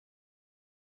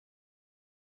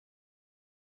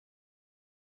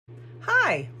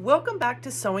Hi, welcome back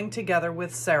to Sewing Together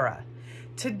with Sarah.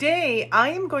 Today I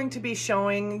am going to be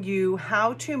showing you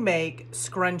how to make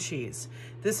scrunchies.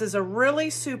 This is a really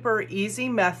super easy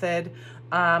method.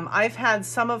 I've had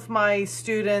some of my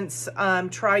students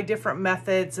try different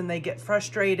methods and they get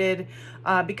frustrated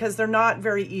because they're not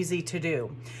very easy to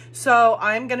do. So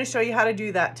I'm going to show you how to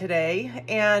do that today,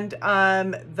 and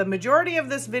the majority of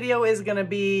this video is going to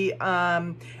be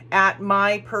at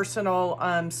my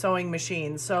personal sewing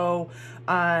machine. So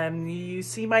you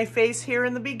see my face here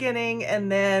in the beginning,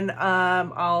 and then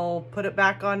I'll put it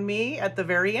back on me at the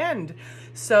very end.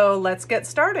 So let's get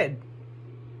started.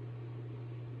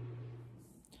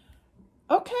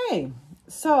 Okay,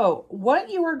 so what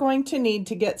you are going to need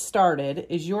to get started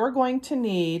is you're going to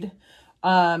need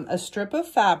a strip of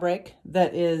fabric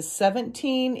that is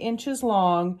 17 inches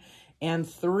long and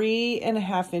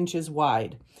 3.5 inches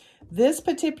wide. This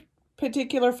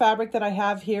particular fabric that I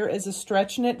have here is a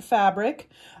stretch knit fabric,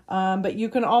 but you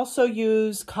can also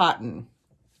use cotton.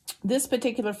 This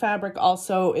particular fabric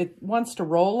also, it wants to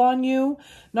roll on you.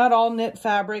 Not all knit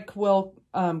fabric will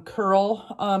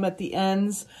curl at the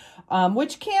ends,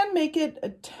 which can make it a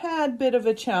tad bit of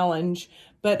a challenge,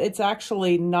 but it's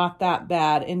actually not that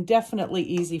bad and definitely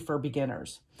easy for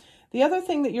beginners. The other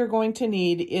thing that you're going to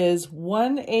need is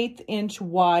 1/8 inch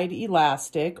wide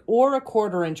elastic or a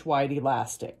 1/4 inch wide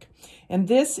elastic. And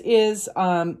this is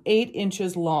 8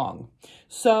 inches long.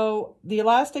 So the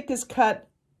elastic is cut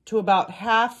to about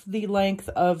half the length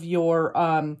of your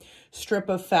strip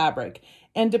of fabric.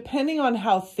 And depending on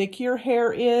how thick your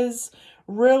hair is,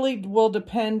 really will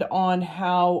depend on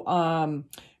how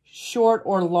short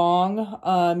or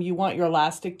long you want your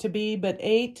elastic to be. But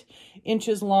 8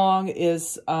 inches long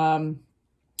is a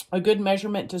good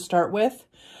measurement to start with.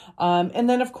 And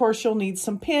then, of course, you'll need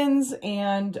some pins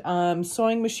and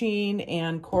sewing machine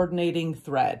and coordinating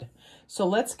thread. So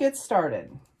let's get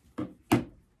started.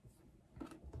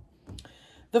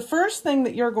 The first thing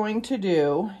that you're going to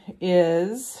do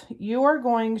is you are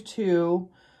going to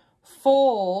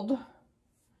fold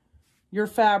your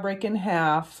fabric in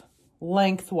half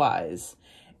lengthwise.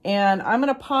 And I'm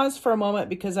going to pause for a moment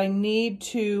because I need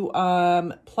to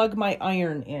plug my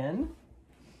iron in.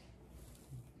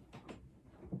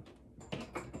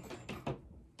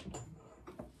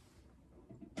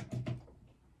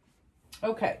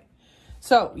 Okay,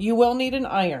 so you will need an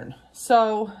iron.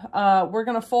 So we're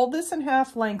going to fold this in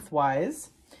half lengthwise.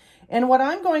 And what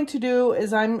I'm going to do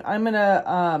is I'm going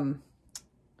to,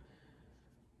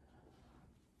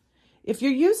 if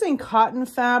you're using cotton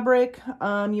fabric,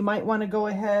 you might want to go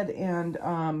ahead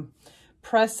and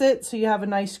press it so you have a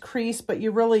nice crease, but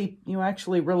you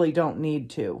actually really don't need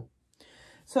to.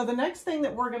 So the next thing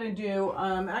that we're going to do,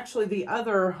 actually the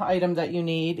other item that you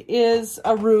need is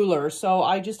a ruler. So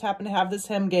I just happen to have this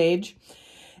hem gauge.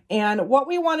 And what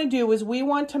we want to do is we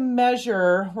want to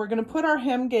measure, we're going to put our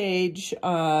hem gauge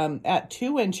at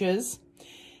 2 inches.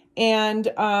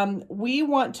 And we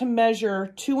want to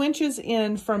measure 2 inches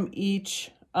in from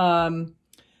each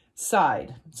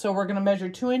side. So we're going to measure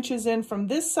 2 inches in from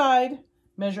this side,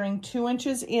 measuring 2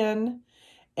 inches in,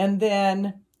 and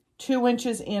then 2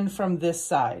 inches in from this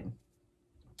side.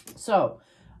 So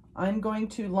I'm going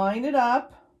to line it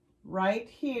up right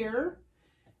here,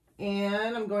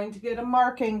 and I'm going to get a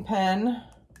marking pen.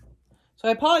 So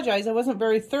I apologize, I wasn't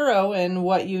very thorough in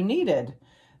what you needed.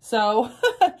 So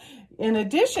in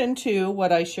addition to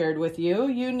what I shared with you,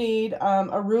 you need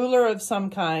a ruler of some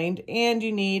kind, and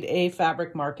you need a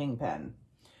fabric marking pen.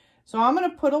 So I'm going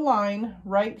to put a line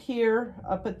right here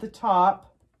up at the top,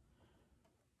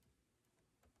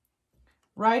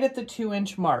 right at the 2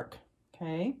 inch mark,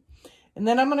 okay? And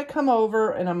then I'm going to come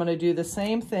over and I'm going to do the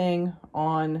same thing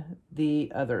on the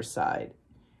other side.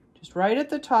 Just right at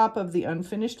the top of the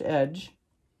unfinished edge.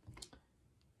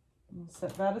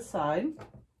 Set that aside.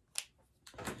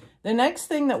 The next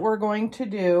thing that we're going to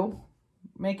do,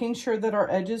 making sure that our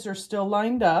edges are still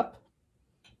lined up,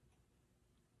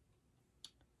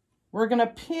 we're going to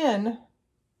pin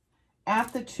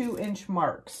at the 2 inch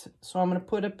marks. So I'm going to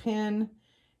put a pin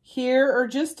here or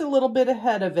just a little bit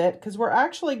ahead of it, because we're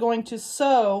actually going to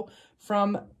sew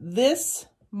from this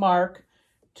mark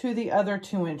to the other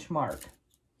 2 inch mark.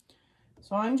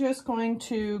 So I'm just going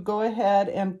to go ahead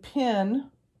and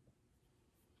pin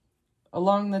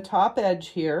along the top edge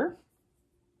here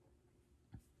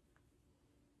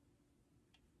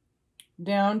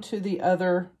down to the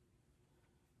other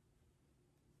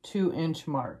 2 inch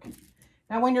mark.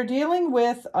 Now when you're dealing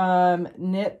with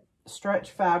knit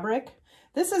stretch fabric,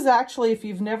 this is actually, if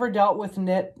you've never dealt with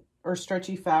knit or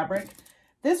stretchy fabric,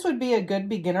 this would be a good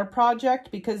beginner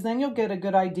project, because then you'll get a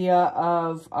good idea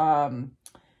of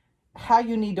how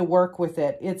you need to work with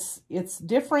it. It's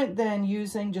different than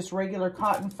using just regular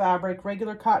cotton fabric.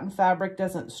 Regular cotton fabric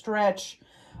doesn't stretch.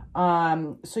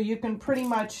 So you can pretty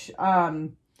much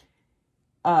handle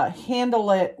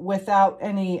it without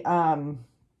any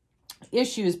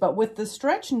issues. But with the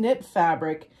stretch knit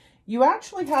fabric, you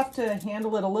actually have to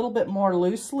handle it a little bit more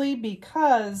loosely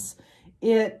because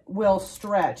it will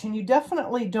stretch. And you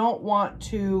definitely don't want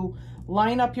to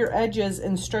line up your edges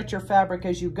and stretch your fabric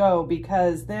as you go,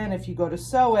 because then if you go to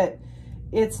sew it,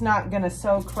 it's not going to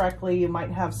sew correctly. You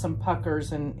might have some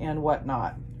puckers and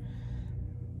whatnot.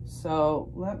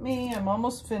 So I'm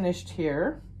almost finished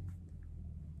here.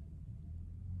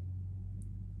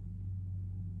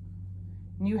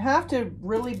 You have to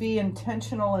really be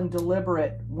intentional and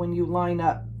deliberate when you line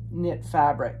up knit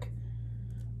fabric.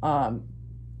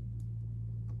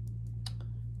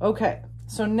 Okay,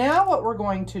 so now what we're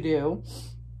going to do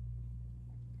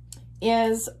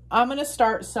is I'm going to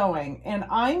start sewing, and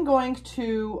I'm going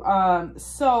to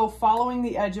sew following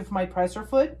the edge of my presser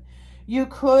foot. You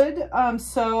could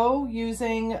sew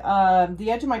using, the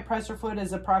edge of my presser foot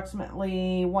is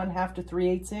approximately 1/2 to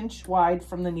 3/8 inch wide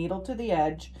from the needle to the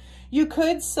edge. You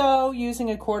could sew using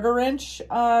a 1/4 inch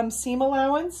seam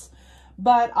allowance,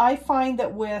 but I find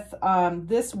that with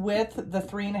this width, the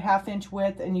 3.5 inch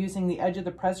width, and using the edge of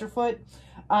the presser foot,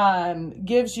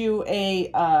 gives you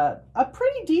a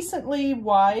pretty decently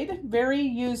wide, very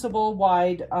usable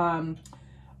wide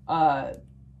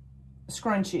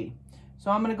scrunchie. So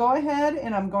I'm going to go ahead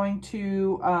and I'm going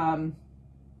to,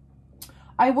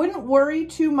 I wouldn't worry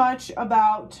too much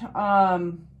about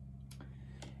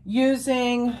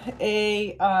using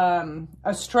a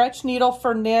stretch needle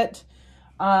for knit.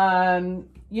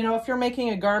 You know, if you're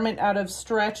making a garment out of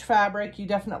stretch fabric, you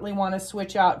definitely want to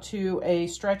switch out to a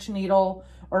stretch needle,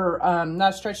 or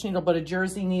not a stretch needle, but a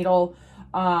jersey needle.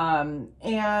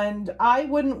 And I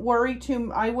wouldn't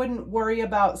worry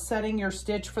about setting your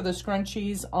stitch for the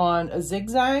scrunchies on a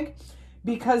zigzag,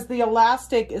 because the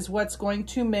elastic is what's going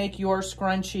to make your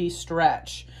scrunchie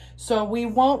stretch. So we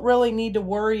won't really need to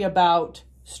worry about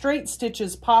straight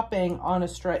stitches popping on a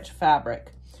stretch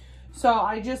fabric. So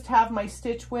I just have my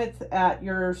stitch width at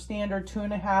your standard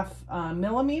 2.5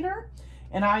 millimeter,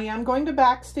 and I am going to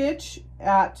back stitch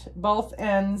at both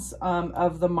ends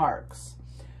of the marks.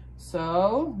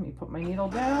 So let me put my needle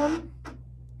down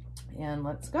and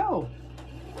let's go.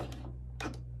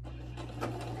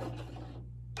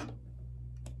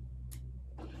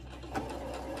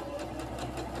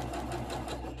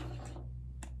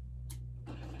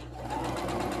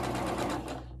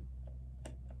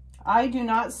 I do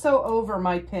not sew over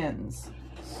my pins.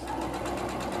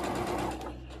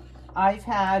 I've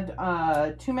had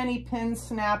too many pins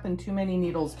snap and too many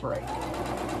needles break.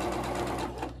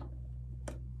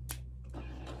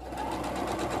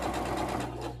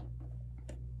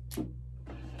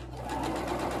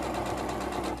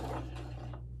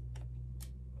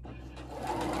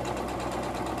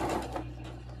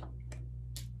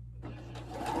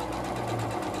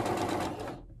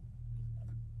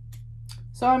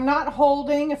 So I'm not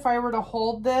holding. If I were to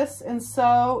hold this and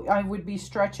sew, I would be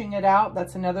stretching it out.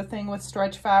 That's another thing with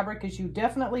stretch fabric, is you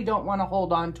definitely don't want to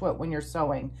hold on to it when you're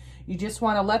sewing. You just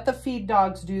want to let the feed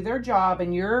dogs do their job,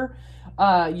 and your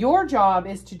job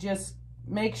is to just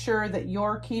make sure that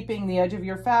you're keeping the edge of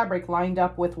your fabric lined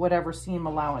up with whatever seam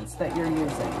allowance that you're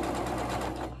using.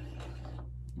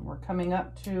 We're coming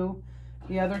up to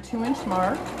the other 2-inch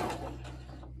mark.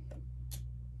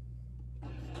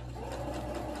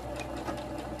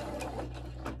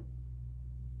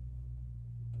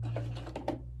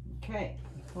 Okay,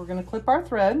 we're going to clip our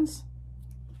threads.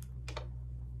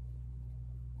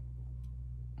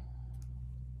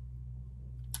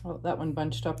 Oh, that one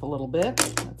bunched up a little bit.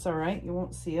 That's all right, you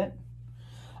won't see it.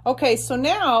 Okay, so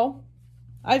now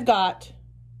I've got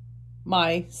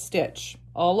my stitch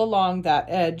all along that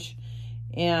edge,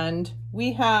 and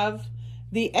we have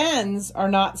the ends are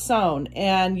not sewn,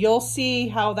 and you'll see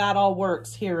how that all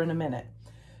works here in a minute.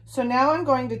 So now I'm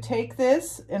going to take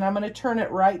this and I'm going to turn it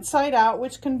right side out,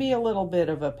 which can be a little bit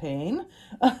of a pain,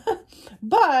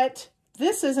 but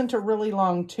this isn't a really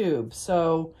long tube,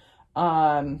 so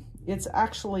it's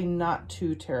actually not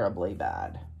too terribly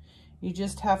bad. You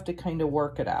just have to kind of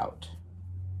work it out.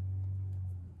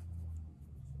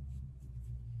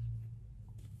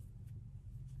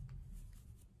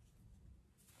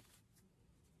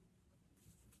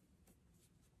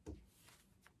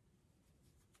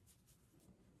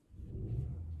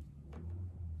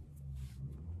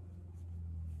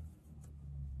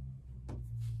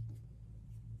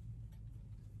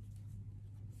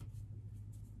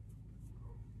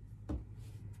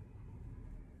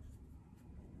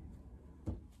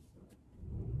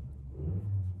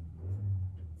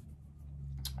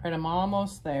 All right, I'm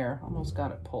almost there. Almost got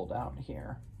it pulled out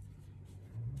here.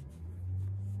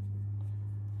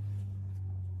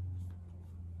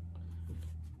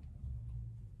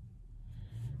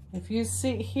 If you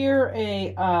hear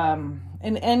an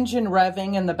engine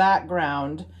revving in the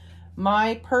background,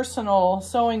 my personal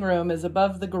sewing room is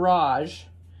above the garage,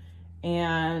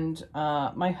 and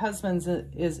my husband's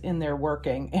is in there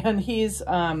working, and he's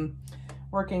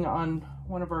working on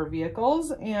one of our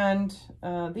vehicles, and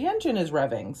the engine is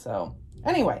revving. So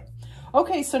anyway,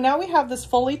 okay, so now we have this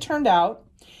fully turned out,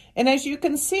 and as you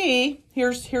can see,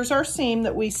 here's our seam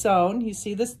that we sewn. You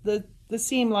see this the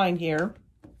seam line here.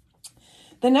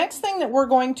 The next thing that we're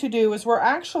going to do is we're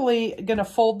actually going to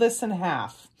fold this in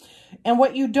half. And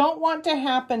what you don't want to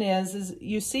happen is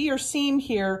you see your seam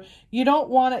here, you don't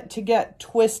want it to get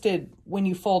twisted when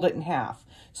you fold it in half.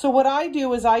 So what I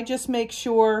do is I just make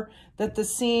sure that the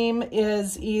seam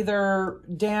is either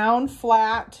down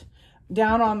flat,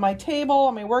 down on my table,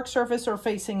 on my work surface, or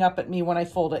facing up at me when I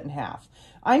fold it in half.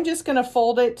 I'm just going to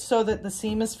fold it so that the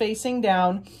seam is facing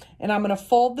down, and I'm going to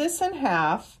fold this in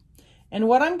half. And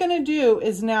what I'm going to do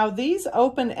is now these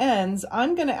open ends,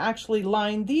 I'm going to actually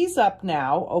line these up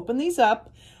now, open these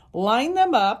up, line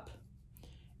them up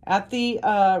at the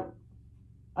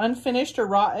unfinished or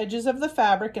raw edges of the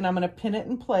fabric, and I'm going to pin it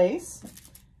in place.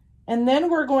 And then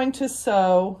we're going to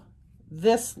sew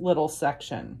this little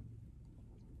section.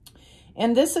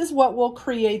 And this is what will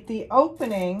create the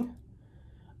opening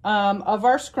of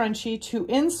our scrunchie to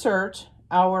insert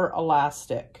our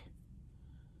elastic.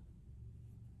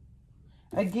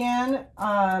 Again,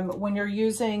 when you're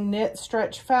using knit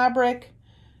stretch fabric,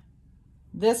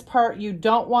 this part you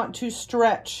don't want to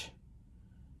stretch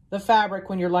the fabric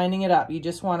when you're lining it up. You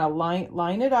just want to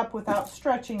line it up without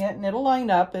stretching it, and it'll line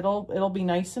up. It'll be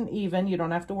nice and even. You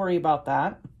don't have to worry about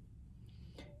that.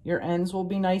 Your ends will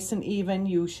be nice and even.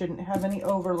 You shouldn't have any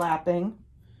overlapping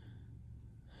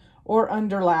or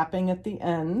underlapping at the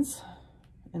ends.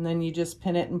 And then you just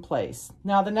pin it in place.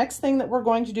 Now the next thing that we're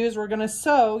going to do is we're going to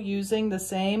sew using the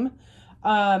same,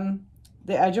 the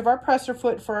edge of our presser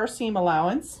foot for our seam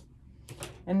allowance.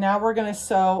 And now we're going to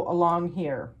sew along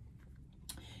here.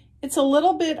 It's a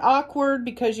little bit awkward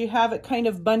because you have it kind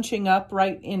of bunching up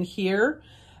right in here.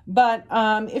 But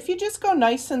if you just go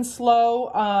nice and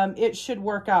slow, it should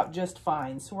work out just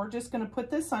fine. So we're just going to put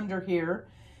this under here.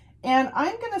 And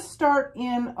I'm going to start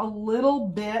in a little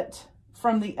bit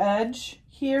from the edge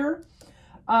here,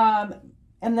 and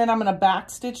then I'm going to back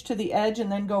stitch to the edge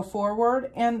and then go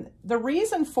forward. And the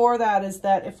reason for that is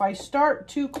that if I start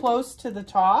too close to the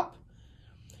top,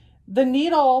 the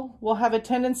needle will have a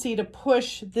tendency to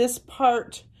push this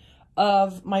part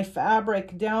of my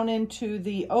fabric down into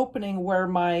the opening where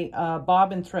my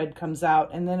bobbin thread comes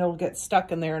out, and then it'll get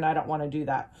stuck in there, and I don't want to do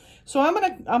that. So I'm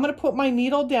gonna put my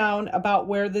needle down about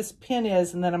where this pin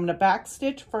is, and then I'm gonna back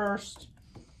stitch first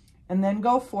and then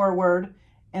go forward,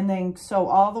 and then sew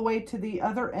all the way to the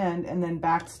other end, and then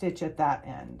back stitch at that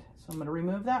end. So I'm going to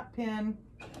remove that pin,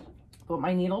 put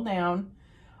my needle down.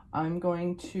 I'm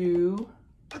going to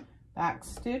back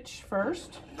stitch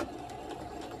first,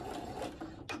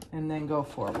 and then go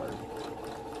forward.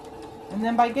 And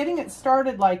then by getting it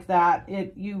started like that,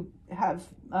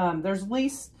 there's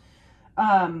less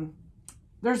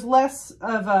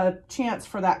of a chance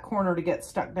for that corner to get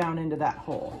stuck down into that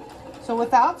hole. So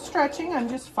without stretching, I'm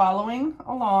just following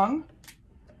along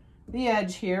the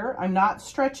edge here. I'm not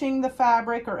stretching the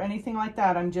fabric or anything like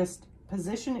that. I'm just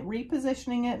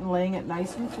repositioning it and laying it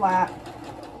nice and flat,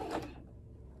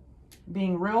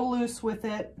 being real loose with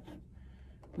it.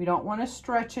 We don't want to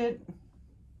stretch it.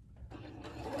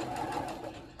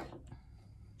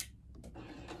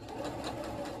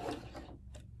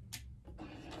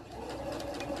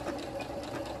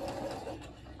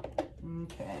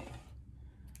 Okay.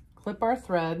 Clip our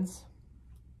threads.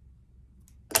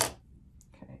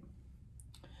 Okay.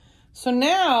 So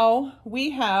now we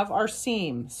have our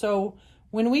seam. So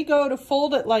when we go to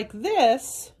fold it like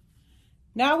this,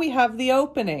 now we have the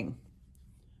opening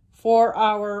for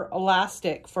our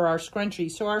elastic for our scrunchie.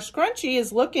 So our scrunchie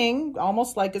is looking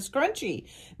almost like a scrunchie.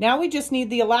 Now we just need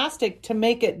the elastic to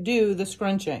make it do the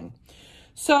scrunching.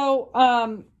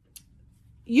 So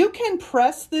you can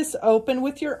press this open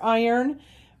with your iron.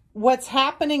 What's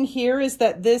happening here is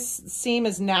that this seam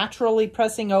is naturally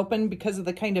pressing open because of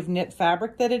the kind of knit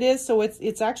fabric that it is. So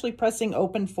it's actually pressing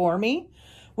open for me,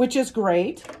 which is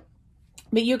great.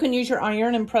 But you can use your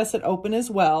iron and press it open as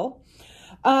well.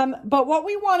 But what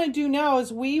we want to do now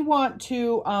is we want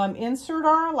to insert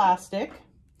our elastic.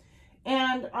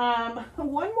 And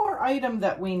one more item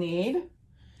that we need,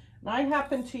 and I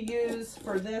happen to use,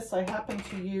 for this,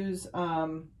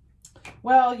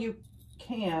 well, you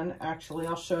can, actually,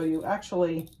 I'll show you.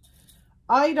 Actually,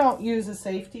 I don't use a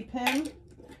safety pin,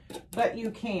 but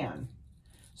you can.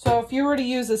 So if you were to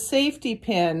use a safety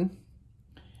pin,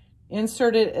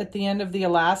 insert it at the end of the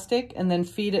elastic and then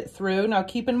feed it through. Now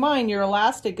keep in mind your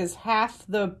elastic is half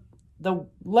the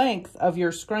length of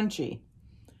your scrunchie.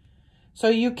 So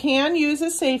you can use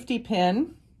a safety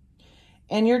pin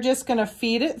and you're just going to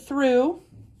feed it through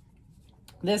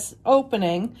this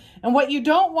opening. And what you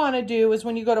don't want to do is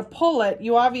when you go to pull it,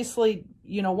 you obviously,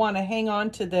 you know, want to hang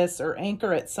on to this or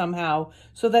anchor it somehow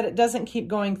so that it doesn't keep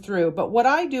going through. But what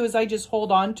I do is I just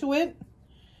hold on to it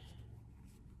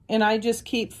and I just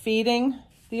keep feeding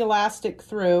the elastic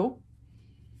through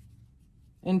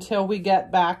until we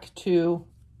get back to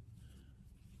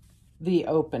the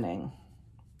opening.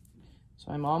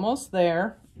 So I'm almost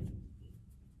there.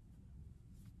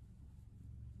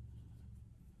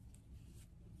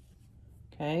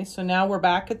 Okay, so now we're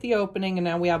back at the opening and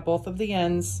now we have both of the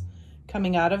ends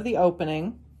coming out of the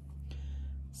opening.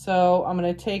 So I'm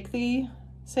going to take the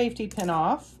safety pin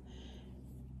off.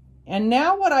 And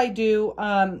now what I do,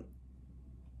 1/8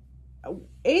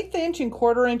 inch and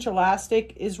 1/4 inch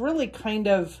elastic is really kind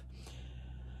of,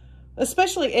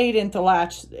 especially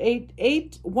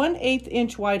 1/8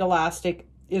 inch wide elastic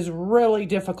is really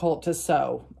difficult to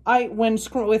sew. With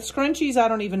scrunchies, I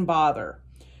don't even bother.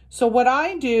 So what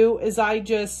I do is I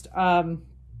just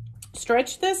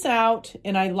stretch this out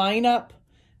and I line up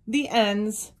the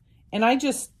ends and I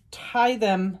just tie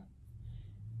them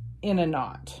in a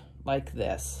knot like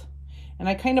this. And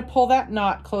I kind of pull that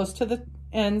knot close to the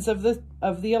ends of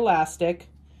the elastic.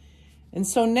 And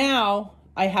so now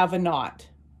I have a knot,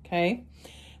 okay?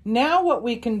 Now what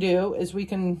we can do is we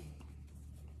can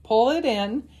pull it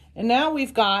in and now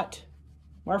we've got,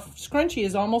 our scrunchie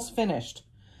is almost finished.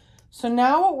 So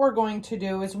now what we're going to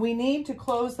do is we need to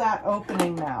close that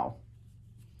opening now.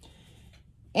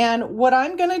 And what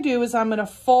I'm going to do is I'm going to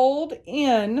fold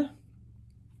in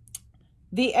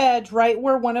the edge right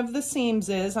where one of the seams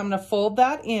is. I'm going to fold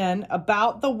that in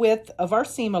about the width of our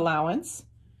seam allowance.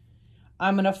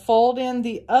 I'm going to fold in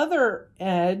the other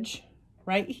edge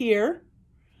right here.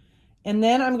 And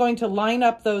then I'm going to line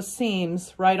up those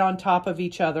seams right on top of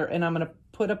each other. And I'm going to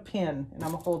put a pin and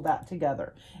I'm going to hold that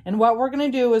together. And what we're going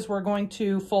to do is we're going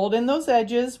to fold in those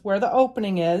edges where the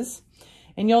opening is.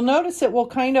 And you'll notice it will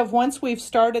kind of, once we've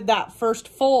started that first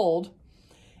fold,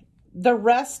 the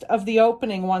rest of the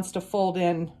opening wants to fold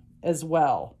in as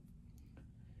well.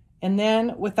 And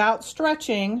then without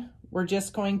stretching, we're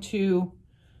just going to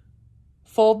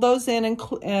fold those in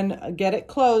and get it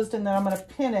closed. And then I'm going to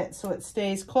pin it so it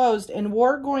stays closed. And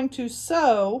we're going to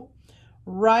sew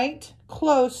right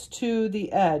close to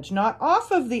the edge, not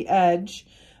off of the edge,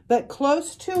 but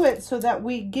close to it so that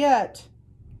we get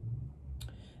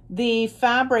the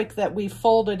fabric that we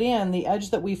folded in, the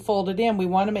edge that we folded in. We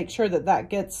want to make sure that that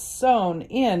gets sewn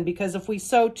in, because if we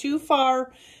sew too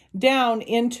far down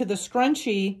into the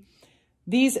scrunchie,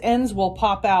 these ends will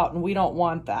pop out and we don't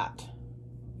want that.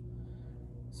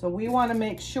 So we want to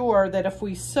make sure that if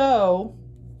we sew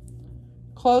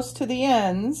close to the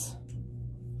ends,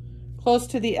 close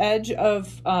to the edge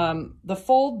of the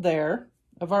fold there,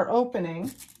 of our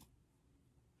opening,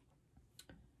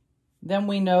 then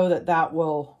we know that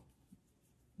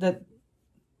that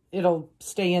it'll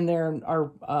stay in there and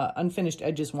our unfinished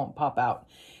edges won't pop out.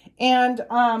 And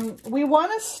we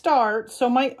want to start, so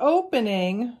my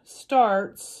opening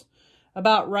starts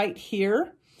about right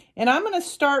here. And I'm going to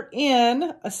start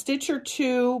in a stitch or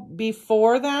two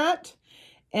before that.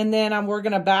 And then we're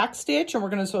going to back stitch and we're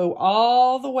going to sew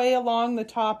all the way along the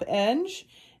top edge.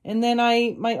 And then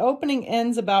my opening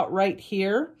ends about right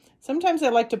here. Sometimes I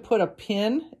like to put a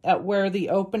pin at where the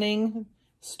opening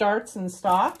starts and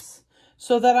stops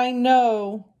so that I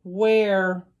know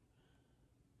where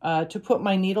to put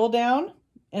my needle down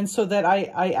and so that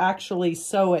I actually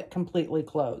sew it completely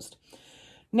closed.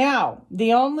 Now,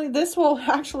 this will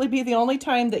actually be the only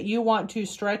time that you want to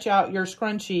stretch out your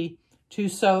scrunchie to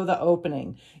sew the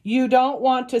opening. You don't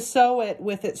want to sew it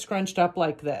with it scrunched up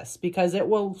like this because it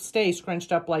will stay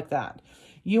scrunched up like that.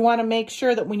 You want to make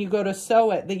sure that when you go to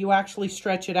sew it that you actually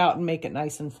stretch it out and make it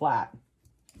nice and flat.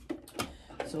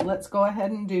 So let's go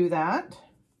ahead and do that.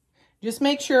 Just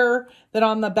make sure that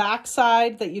on the back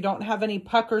side that you don't have any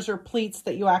puckers or pleats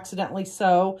that you accidentally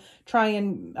sew. Try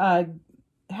and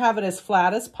have it as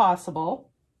flat as possible.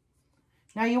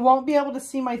 Now you won't be able to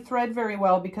see my thread very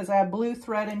well because I have blue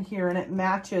thread in here and it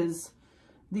matches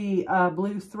the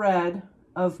blue thread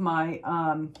of my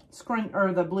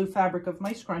the blue fabric of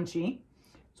my scrunchie.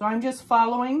 So I'm just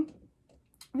following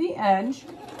the edge.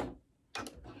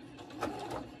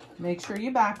 Make sure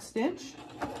you back stitch.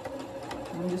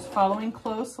 I'm just following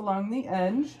close along the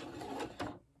edge.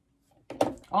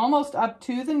 Almost up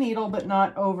to the needle, but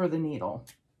not over the needle.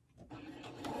 So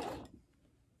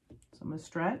I'm going to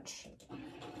stretch.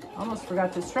 Almost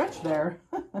forgot to stretch there.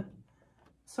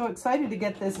 So excited to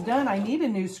get this done. I need a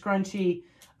new scrunchie.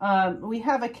 We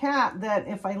have a cat that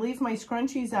if I leave my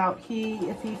scrunchies out,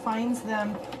 if he finds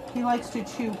them, he likes to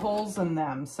chew holes in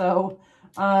them. So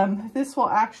this will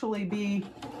actually be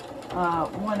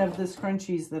one of the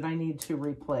scrunchies that I need to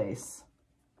replace.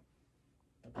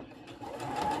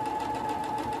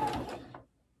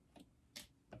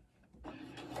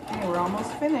 Okay, we're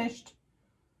almost finished.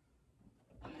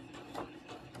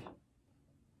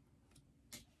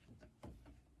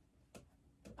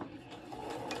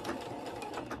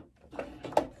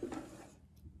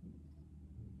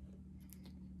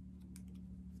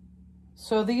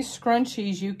 So these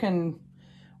scrunchies, you can,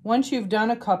 once you've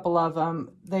done a couple of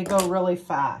them, they go really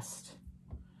fast.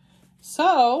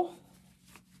 So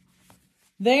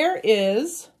there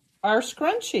is our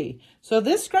scrunchie. So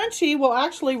this scrunchie will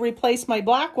actually replace my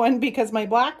black one because my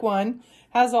black one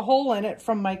has a hole in it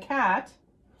from my cat.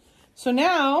 So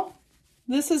now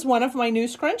this is one of my new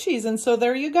scrunchies, and so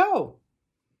there you go.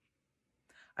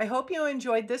 I hope you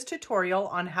enjoyed this tutorial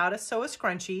on how to sew a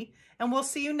scrunchie, and we'll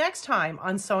see you next time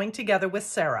on Sewing Together with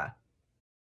Sarah.